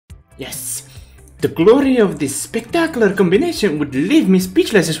Yes, the glory of this spectacular combination would leave me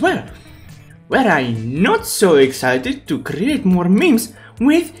speechless as well. Were I not so excited to create more memes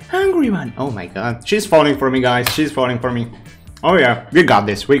with Hungry One. Oh my god, she's falling for me, guys, she's falling for me. Oh yeah, we got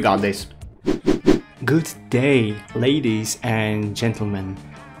this, we got this. Good day, ladies and gentlemen.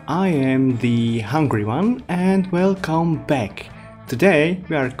 I am the Hungry One and welcome back. Today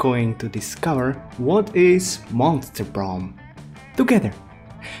we are going to discover what is Monster Prom together.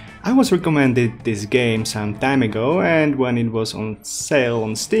 I was recommended this game some time ago, and when it was on sale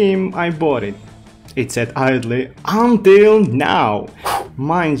on Steam, I bought it. It sat idly until now.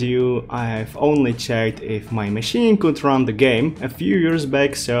 Mind you, I have only checked if my machine could run the game a few years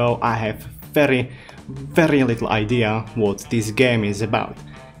back, so I have very little idea what this game is about.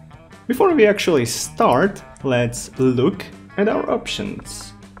 Before we actually start, let's look at our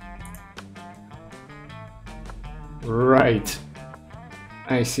options. Right.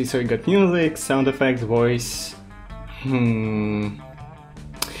 I see, so we got music, sound effects, voice.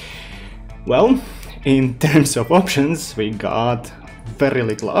 Well, in terms of options, we got very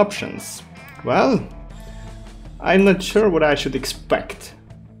little options. Well, I'm not sure what I should expect.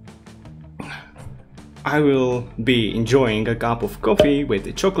 I will be enjoying a cup of coffee with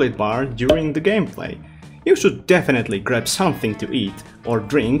a chocolate bar during the gameplay. You should definitely grab something to eat or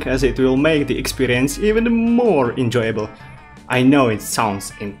drink, as it will make the experience even more enjoyable. I know it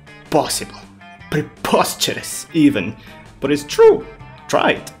sounds impossible, preposterous even, but it's true.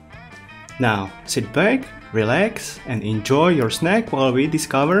 Try it. Now, sit back, relax, and enjoy your snack while we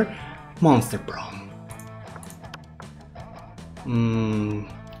discover Monster Prom.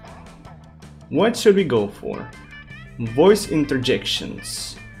 What should we go for? Voice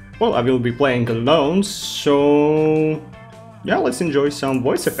interjections. Well, I will be playing alone, so yeah, let's enjoy some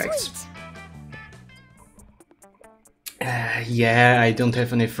voice effects. Yeah, I don't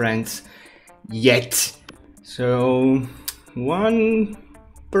have any friends yet. So, one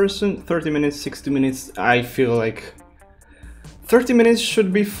person, 30 minutes, 60 minutes, I feel like 30 minutes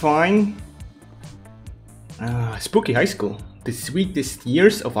should be fine. Spooky high school, the sweetest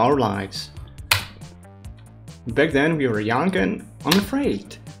years of our lives. Back then we were young and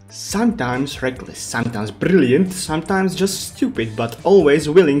unafraid. Sometimes reckless, sometimes brilliant, sometimes just stupid, but always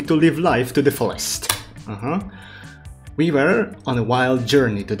willing to live life to the fullest. We were on a wild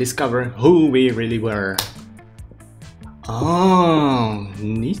journey to discover who we really were. Oh,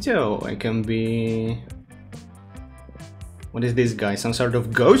 neato, I can be... What is this guy, some sort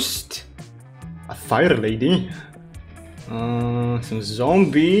of ghost? A fire lady? Some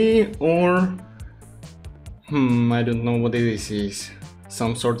zombie or... I don't know what this is.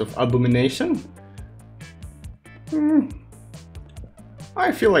 Some sort of abomination?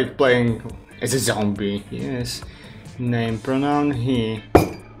 I feel like playing as a zombie, yes. Name, pronoun, he.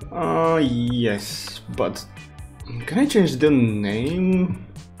 Yes, but can I change the name?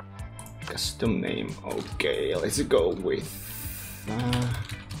 Custom name, okay, let's go with...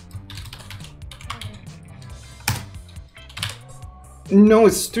 No,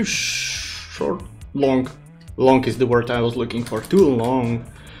 it's too short. Long is the word I was looking for, too long.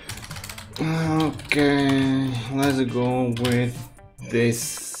 Okay, let's go with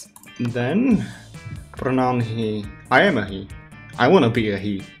this then. Pronoun he. I am a he. I wanna be a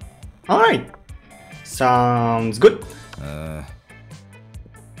he. Alright. Sounds good.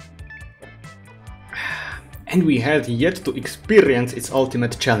 And we had yet to experience its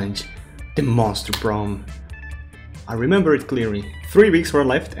ultimate challenge, the Monster Prom. I remember it clearly. 3 weeks were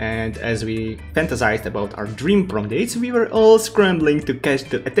left, and as we fantasized about our dream prom dates, we were all scrambling to catch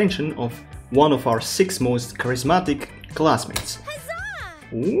the attention of one of our 6 most charismatic classmates.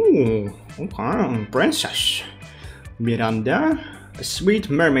 Huzzah! Ooh, okay, princess. Miranda, a sweet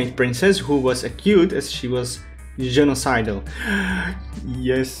mermaid princess who was as cute as she was genocidal.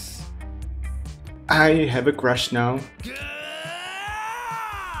 Yes, I have a crush now.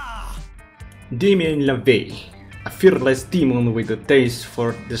 Damien LaVey, a fearless demon with a taste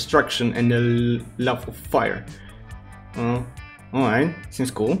for destruction and a love of fire. Alright, seems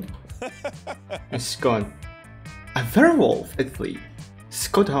cool. Scott, a werewolf athlete.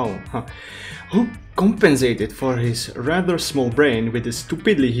 Scott Hall, who compensated for his rather small brain with a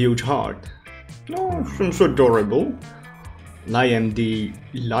stupidly huge heart. Oh, seems adorable. Liam the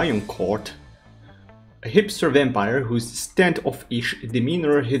Lion Court, a hipster vampire whose standoffish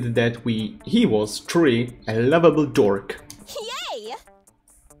demeanor hid that he was truly a lovable dork. Yay!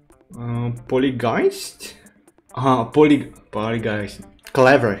 Polygeist? Polygeist.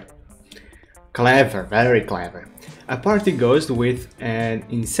 Clever. Clever, very clever. A party ghost with an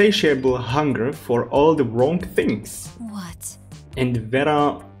insatiable hunger for all the wrong things. What? And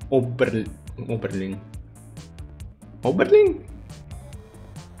Vera Oberlin. Oberlin?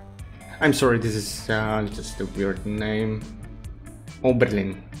 I'm sorry, this is just a weird name.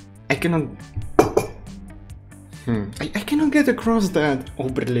 Oberlin. I cannot... I cannot get across that.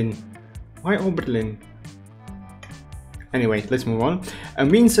 Oberlin. Why Oberlin? Anyway, let's move on. A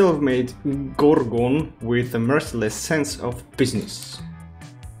mean self-made Gorgon with a merciless sense of business.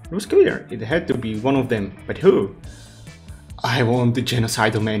 It was clear, it had to be one of them, but who? I want the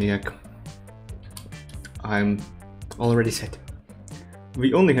genocidal maniac. I'm already set.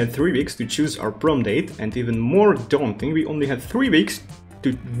 We only had 3 weeks to choose our prom date, and even more daunting, we only had 3 weeks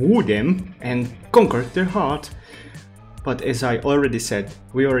to woo them and conquer their heart. But as I already said,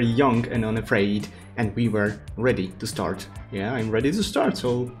 we were young and unafraid, and we were ready to start. Yeah, I'm ready to start,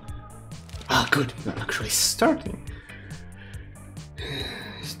 so... Ah, good, we're actually starting.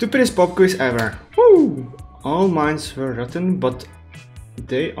 Stupidest pop quiz ever. Woo! All minds were rotten, but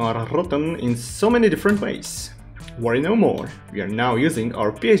they are rotten in so many different ways. Worry no more. We are now using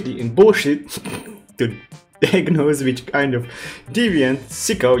our PhD in bullshit to diagnose which kind of deviant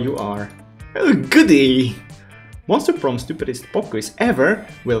sicko you are. Oh, goody! Monster Prom's stupidest pop quiz ever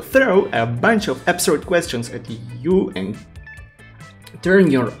will throw a bunch of absurd questions at you and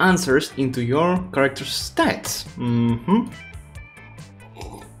turn your answers into your character's stats.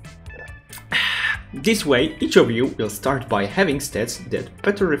 This way, each of you will start by having stats that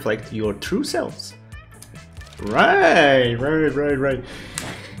better reflect your true selves. Right. The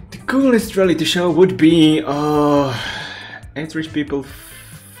coolest reality show would be average people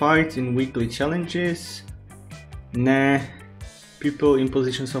fight in weekly challenges. Nah. People in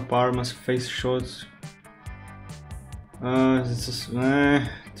positions of power must face shots.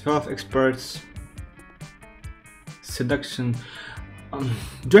 12 experts. Seduction.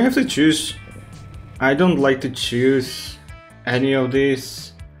 Do I have to choose? I don't like to choose any of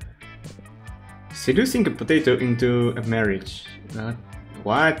these. Seducing a potato into a marriage.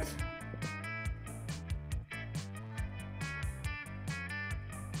 What?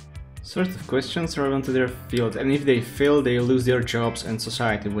 Sort of questions relevant to their field, and if they fail, they lose their jobs and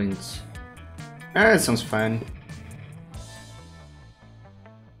society wins. That sounds fun.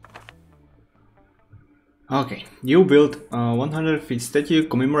 Okay, you built a 100-feet statue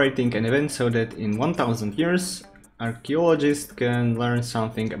commemorating an event so that in 1000 years, archaeologists can learn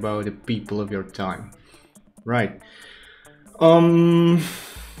something about the people of your time. Right.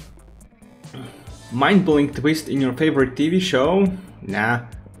 Mind-blowing twist in your favorite TV show? Nah.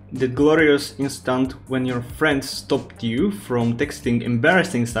 The glorious instant when your friend stopped you from texting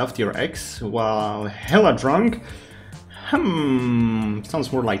embarrassing stuff to your ex while hella drunk?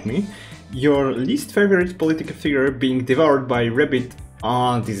 Sounds more like me. Your least favorite political figure being devoured by rabbit.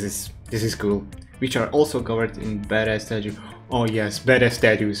 This is cool. Which are also covered in badass statues. Oh yes, badass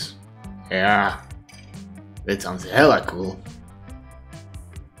statues. Yeah, that sounds hella cool.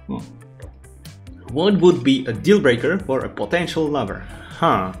 What would be a deal breaker for a potential lover?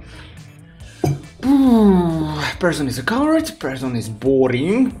 Person is a coward, person is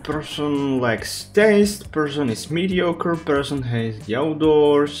boring, person lacks taste, person is mediocre, person hates the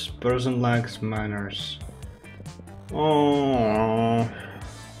outdoors, person lacks manners. Oh,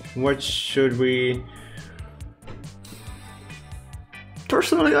 what should we...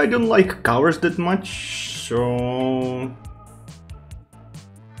 Personally, I don't like cowards that much, so...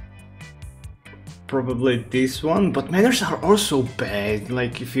 Probably this one, but manners are also bad.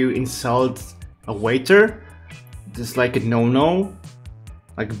 Like if you insult a waiter, it's like a no-no,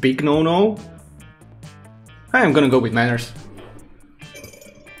 like a big no-no. I'm gonna go with manners.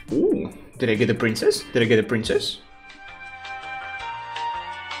 Ooh, did I get a princess? Did I get a princess?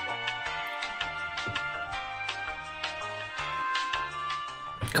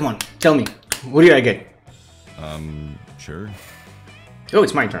 Come on, tell me, what did I get? Sure. Oh,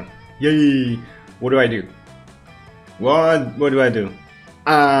 it's my turn. Yay! What do I do? What do I do?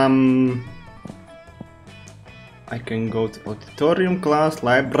 I can go to auditorium, class,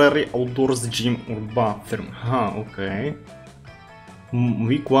 library, outdoors, gym, or bathroom. Okay.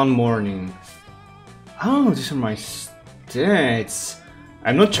 Week 1 morning. Oh, these are my stats.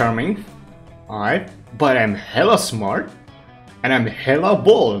 I'm not charming. Alright. But I'm hella smart. And I'm hella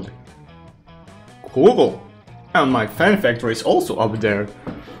bold. Cool. And my fan factor is also up there.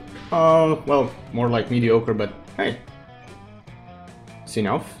 Well, more like mediocre, but hey. It's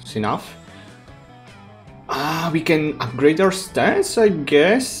enough, it's enough. We can upgrade our stats, I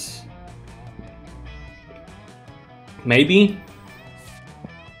guess. Maybe.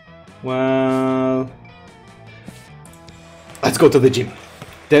 Well... Let's go to the gym.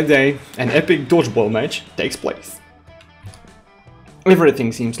 That day, an epic dodgeball match takes place.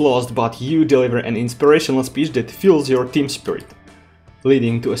 Everything seems lost, but you deliver an inspirational speech that fuels your team spirit,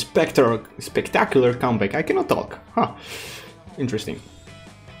 leading to a spectacular comeback. I cannot talk. Huh. Interesting.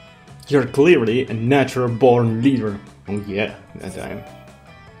 You're clearly a natural-born leader. Oh yeah, that I am.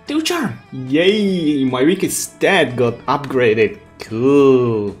 2 charm! Yay! My weakest stat got upgraded.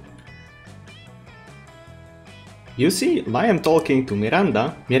 Cool. You see Liam talking to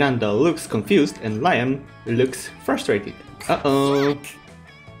Miranda. Miranda looks confused and Liam looks frustrated. Uh-oh.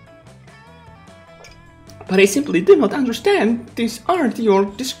 But I simply do not understand this art you're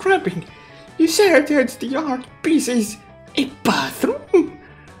describing. You said that the art piece is a bathroom?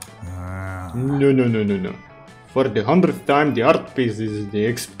 No. For the 100th time, the art piece is the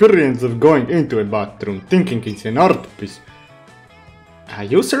experience of going into a bathroom, thinking it's an art piece.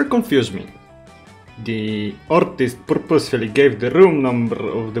 You sir confuse me. The artist purposefully gave the room number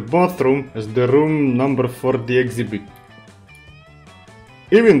of the bathroom as the room number for the exhibit.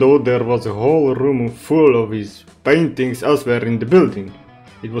 Even though there was a whole room full of his paintings elsewhere in the building.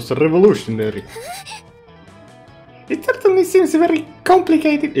 It was revolutionary. It certainly seems very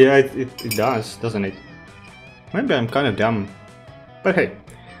complicated. Yeah, it does, doesn't it? Maybe I'm kind of dumb. But hey,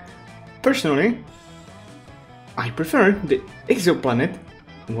 personally, I prefer the exoplanet.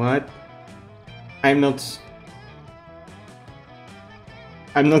 What? I'm not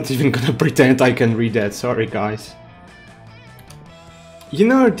even gonna pretend I can read that, sorry guys. You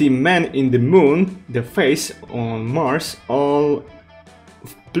know the man in the moon, the face on Mars, all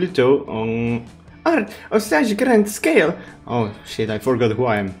of Pluto on Earth of such grand scale. Oh shit, I forgot who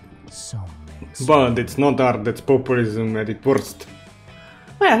I am. But it's not art, that's populism at its worst.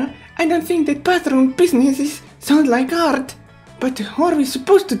 Well, I don't think that bathroom businesses sound like art. But how are we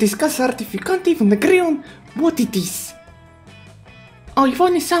supposed to discuss art if we can't even agree on what it is? Oh, if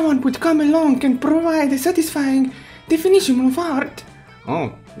only someone would come along and provide a satisfying definition of art.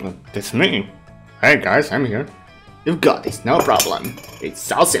 Oh, well, that's me. Hey guys, I'm here. You've got this, no problem. It's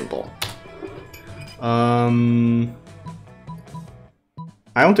so simple. I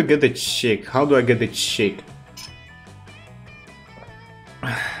want to get the chick. How do I get the chick?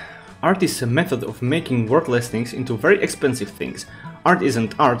 Art is a method of making worthless things into very expensive things. Art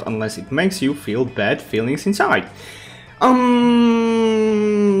isn't art unless it makes you feel bad feelings inside. I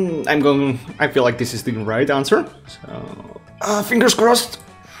feel like this is the right answer. So, fingers crossed.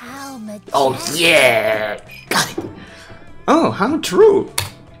 Oh yeah, got it. Oh, how true.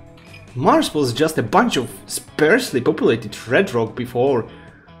 Mars was just a bunch of sparsely populated red rock before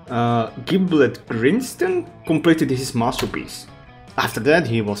Giblet Grinston completed his masterpiece. After that,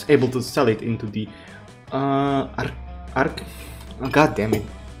 he was able to sell it into the oh, god damn it.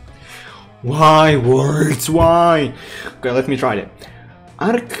 Why words? Why? Okay, let me try that.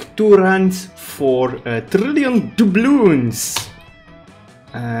 Arcturans for a trillion doubloons.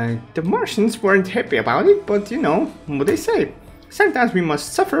 The Martians weren't happy about it, but you know what they say. Sometimes we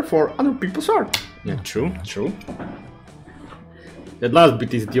must suffer for other people's art. Yeah, true. That last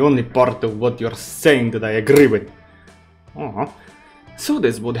bit is the only part of what you're saying that I agree with. So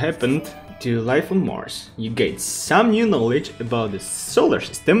that's what happened to life on Mars. You gained some new knowledge about the solar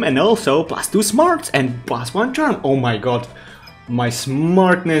system and also +2 smarts and +1 charm. Oh my god, my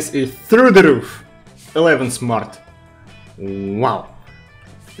smartness is through the roof. 11 smart. Wow.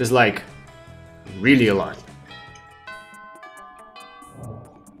 It's like really a lot.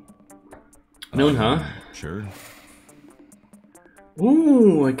 Noon, huh? Sure.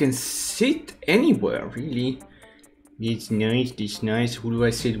 Ooh, I can sit anywhere, really. It's nice, Who do I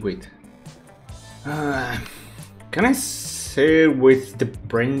sit with? Can I sit with the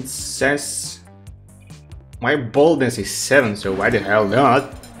princess? My boldness is 7, so why the hell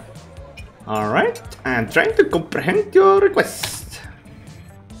not? Alright, I'm trying to comprehend your request.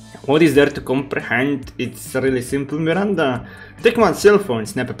 What is there to comprehend? It's really simple, Miranda. Take my cell phone,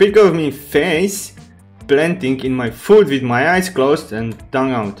 snap a pic of me face, planting in my food with my eyes closed and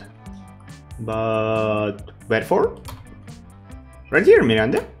tongue out. But wherefore? Right here,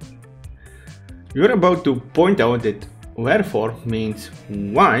 Miranda. You're about to point out that wherefore means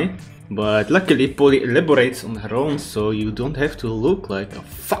why, but luckily Polly elaborates on her own so you don't have to look like a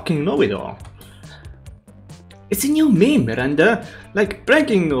fucking know-it-all. It's a new meme, Miranda, like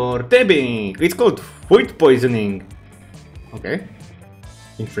pranking or dabbing. It's called food poisoning. Okay,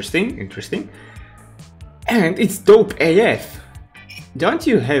 interesting. And it's dope AF. Don't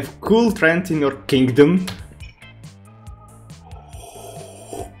you have cool trends in your kingdom?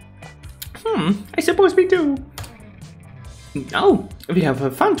 I suppose we do. Oh, we have a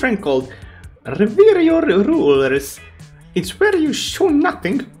fun trend called Revere Your Rulers. It's where you show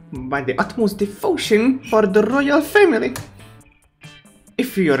nothing but the utmost devotion for the royal family.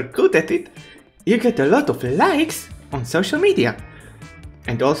 if you're good at it, you get a lot of likes on social media.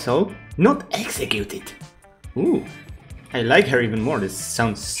 And also, not executed. Ooh, I like her even more, this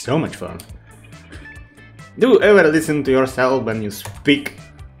sounds so much fun. Do you ever listen to yourself when you speak?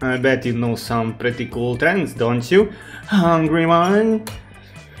 I bet you know some pretty cool trends, don't you? Hungry one?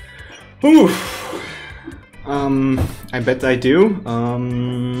 Oof. I bet I do.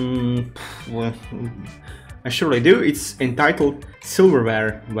 Well, I surely do. It's entitled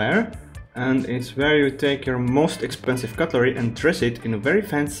Silverware Wear, and it's where you take your most expensive cutlery and dress it in very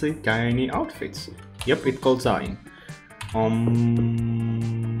fancy, tiny outfits. Yep, it's called Zion.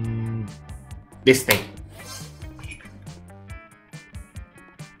 This thing.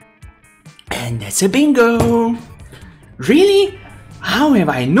 And that's a bingo! Really? How have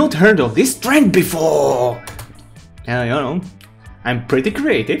I not heard of this trend before? You know, I'm pretty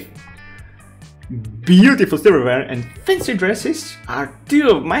creative. Beautiful silverware and fancy dresses are two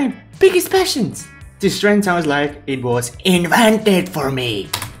of my biggest passions. This trend sounds like it was invented for me.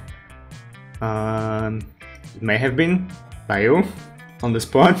 It may have been by you on the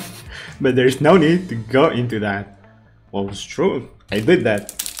spot, but there's no need to go into that. Well, it's true. I did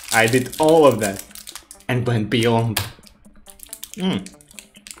that. I did all of that and went beyond.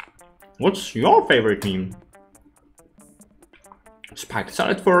 What's your favorite meme? Spiked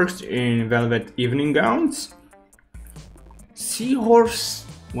salad forks in velvet evening gowns? Seahorse...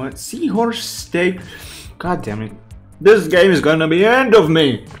 what? Seahorse steak? God damn it. This game is gonna be the end of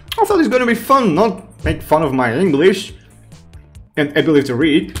me. I thought it's gonna be fun, not make fun of my English and ability to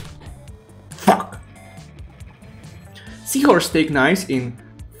read. Fuck. Seahorse steak knives in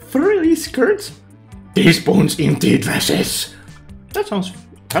frilly skirts? Teaspoons in tea dresses. That sounds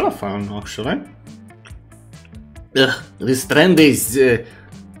hella fun, actually. Ugh, this trend is...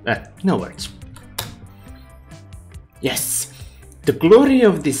 no words. Yes, the glory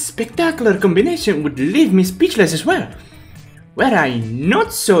of this spectacular combination would leave me speechless as well. Were I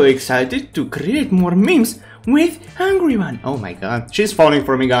not so excited to create more memes with Hungry One. Oh my god, she's falling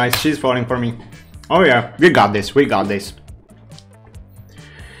for me, guys, she's falling for me. Oh yeah, we got this, we got this.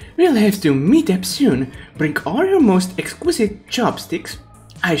 We'll have to meet up soon. Bring all your most exquisite chopsticks.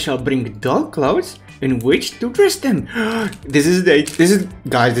 I shall bring doll clothes in which to dress them. This is a date.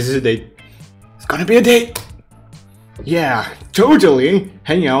 Guys, this is a date. It's gonna be a date. Yeah, totally.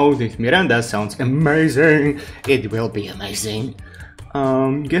 Hanging out with Miranda sounds amazing. It will be amazing.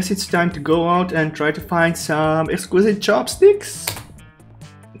 Guess it's time to go out and try to find some exquisite chopsticks.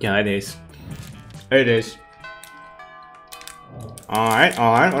 Yeah, it is. It is. Alright,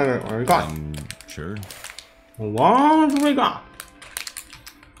 what do we got? Sure. What do we got?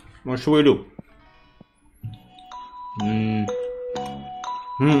 What should we do?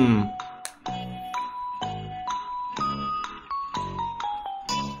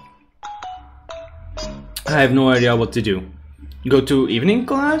 I have no idea what to do. Go to evening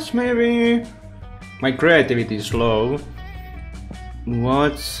class, maybe? My creativity is low.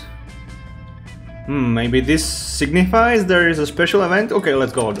 What? Maybe this signifies there is a special event? Okay,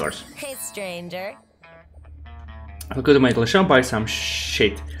 let's go outdoors. Hey, stranger. I'll go to my shop, buy some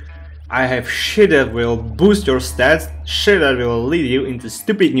shit. I have shit that will boost your stats, shit that will lead you into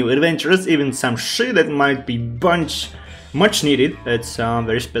stupid new adventures, even some shit that might be much needed at some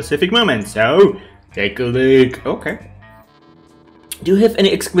very specific moments. So, take a look. Okay. Do you have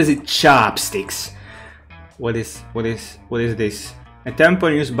any exquisite chopsticks? What is this? A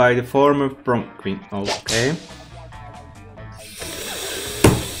tampon used by the former prom queen. Okay.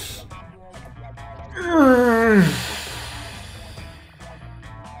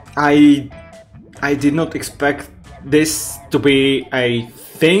 I did not expect this to be a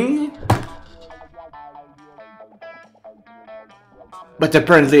thing, but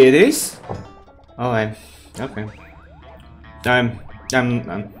apparently it is. Oh, okay.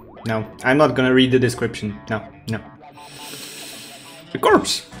 No, I'm not gonna read the description. No. A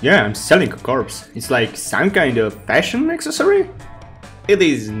corpse. Yeah, I'm selling a corpse. It's like some kind of fashion accessory. It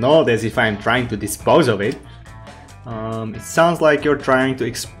is not as if I'm trying to dispose of it. It sounds like you're trying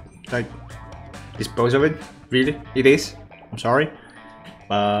to dispose of it. Really? It is? I'm sorry.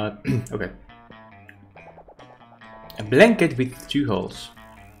 But okay. A blanket with 2 holes.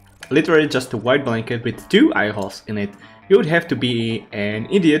 Literally just a white blanket with 2 eye holes in it. You would have to be an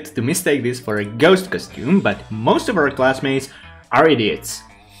idiot to mistake this for a ghost costume, but most of our classmates are idiots.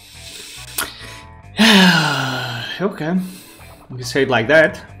 Okay. You say it like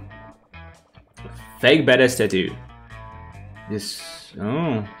that. Fake badass tattoo. This.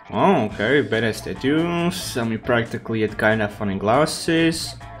 Oh, okay. Badass tattoo. Semi-practically yet kinda funny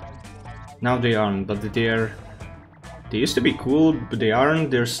glasses. Now they aren't, but they're They used to be cool, but they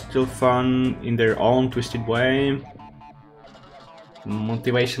aren't. They're still fun in their own twisted way.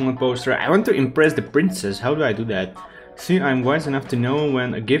 Motivational poster. I want to impress the princess. How do I do that? See, I'm wise enough to know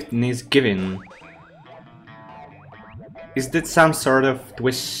when a gift needs given. Is that some sort of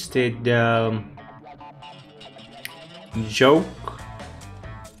twisted joke?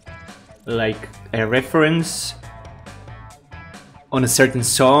 Like a reference on a certain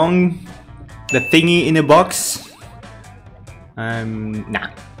song? The thingy in a box? Nah.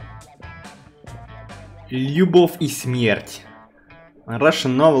 Любовь и смерть. A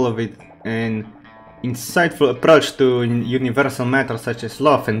Russian novel of it, an insightful approach to universal matters such as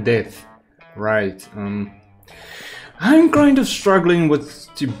love and death. Right. I'm kind of struggling what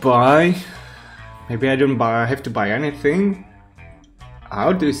to buy. Maybe I have to buy anything.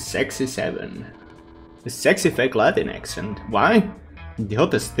 How do sexy 7? The sexy fake Latin accent. Why? The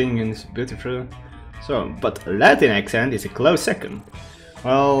hottest thing is beautiful. So, but Latin accent is a close second.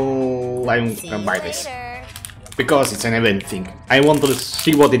 Well, I'm gonna buy this. Because it's an event thing. I want to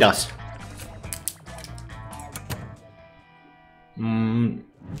see what it does.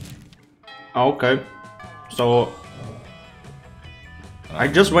 Okay. So I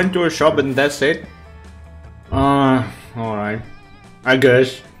just went to a shop and that's it. Alright. I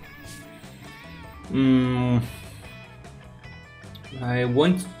guess. I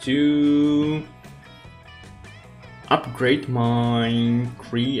want to upgrade my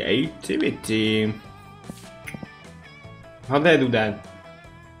creativity. How do I do that?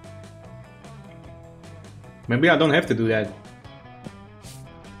 Maybe I don't have to do that.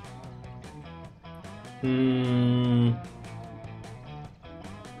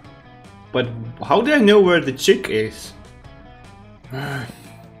 But how do I know where the chick is? That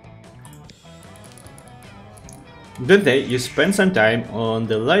day you spend some time on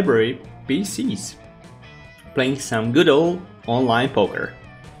the library PCs, playing some good old online poker.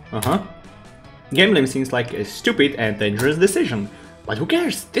 Gambling seems like a stupid and dangerous decision, but who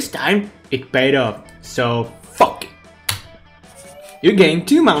cares? This time it paid off, so fuck it. You gain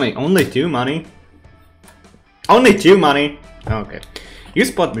 2 money, only 2 money. Only 2 money. Okay. You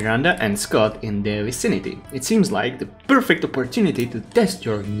spot Miranda and Scott in the vicinity. It seems like the perfect opportunity to test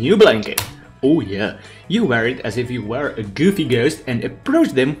your new blanket. Oh yeah, you wear it as if you were a goofy ghost and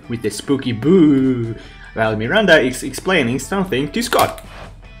approach them with a spooky boo, while Miranda is explaining something to Scott.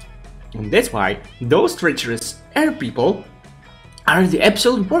 And that's why those treacherous air people are the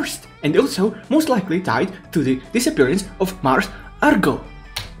absolute worst, and also most likely tied to the disappearance of Mars Argo.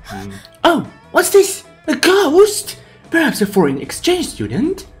 Oh, what's this? A ghost? Perhaps a foreign exchange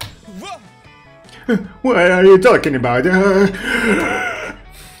student? What are you talking about?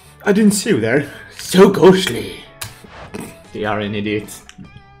 I didn't see you there. So ghostly. They are an idiot.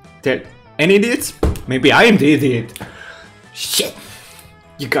 They're an idiot? Maybe I am the idiot. Shit.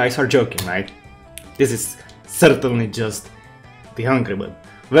 You guys are joking, right? This is certainly just the hungry one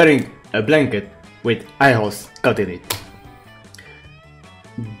wearing a blanket with eye holes cut in it.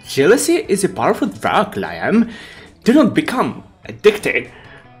 Jealousy is a powerful drug, Liam. Do not become addicted.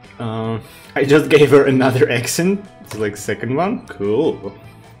 I just gave her another accent. It's like second one. Cool.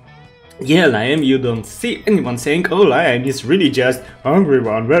 Yeah, Liam, you don't see anyone saying, oh, Liam is really just hungry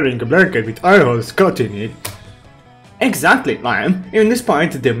one wearing a blanket with eye holes cut in it. Exactly, Liam, even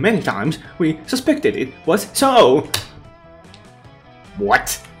despite the many times we suspected it was so.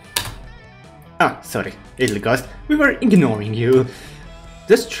 What? Ah, sorry, little ghost, we were ignoring you.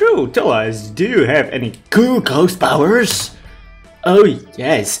 That's true, tell us, do you have any cool ghost powers? Oh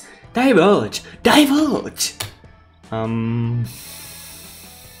yes, divulge, divulge!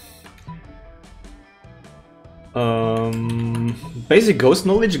 Basic ghost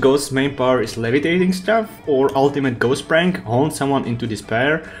knowledge. Ghost's main power is levitating stuff, or ultimate ghost prank, haunt someone into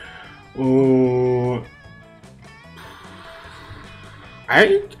despair. I'm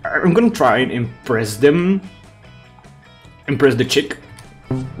gonna try and impress them. Impress the chick.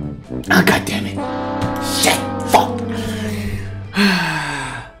 Ah, god damn it! Shit! Fuck!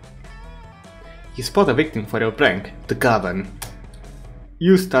 You spot a victim for your prank, the Coven.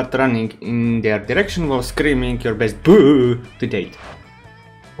 You start running in their direction while screaming your best boo to date.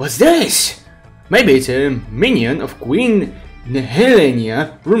 What's this? Maybe it's a minion of Queen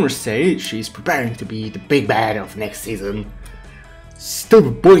Helenia. Rumors say she's preparing to be the big bad of next season.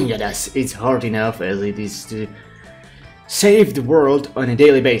 Stop booing at us, it's hard enough as it is to save the world on a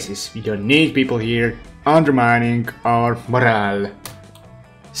daily basis. We don't need people here undermining our morale.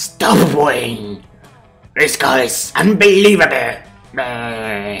 Stop booing! This guy is unbelievable!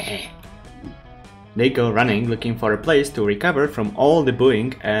 They go running, looking for a place to recover from all the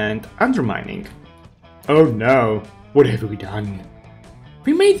booing and undermining. Oh no, What have we done?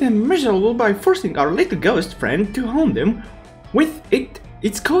 We made them miserable by forcing our little ghost friend to haunt them with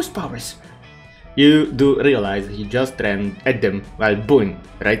its ghost powers. You do realize he just ran at them while booing,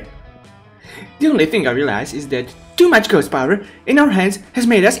 right? The only thing I realize is that too much ghost power in our hands has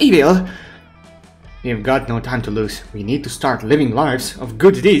made us evil. We've got no time to lose. We need to start living lives of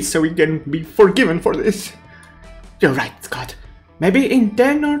good deeds so we can be forgiven for this. You're right, Scott. Maybe in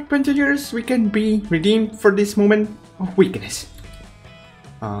 10 or 20 years we can be redeemed for this moment of weakness.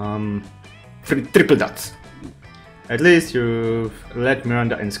 Triple dots. At least you've led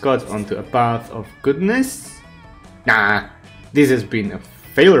Miranda and Scott onto a path of goodness. Nah, this has been a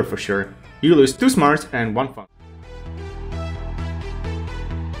failure for sure. You lose 2 smarts and 1 fun.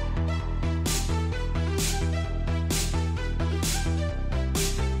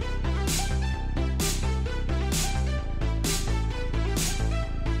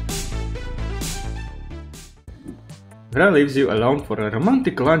 Vera leaves you alone for a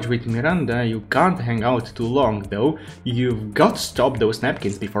romantic lunch with Miranda. You can't hang out too long though. You've got to stop those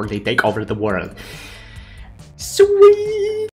napkins before they take over the world. Sweet!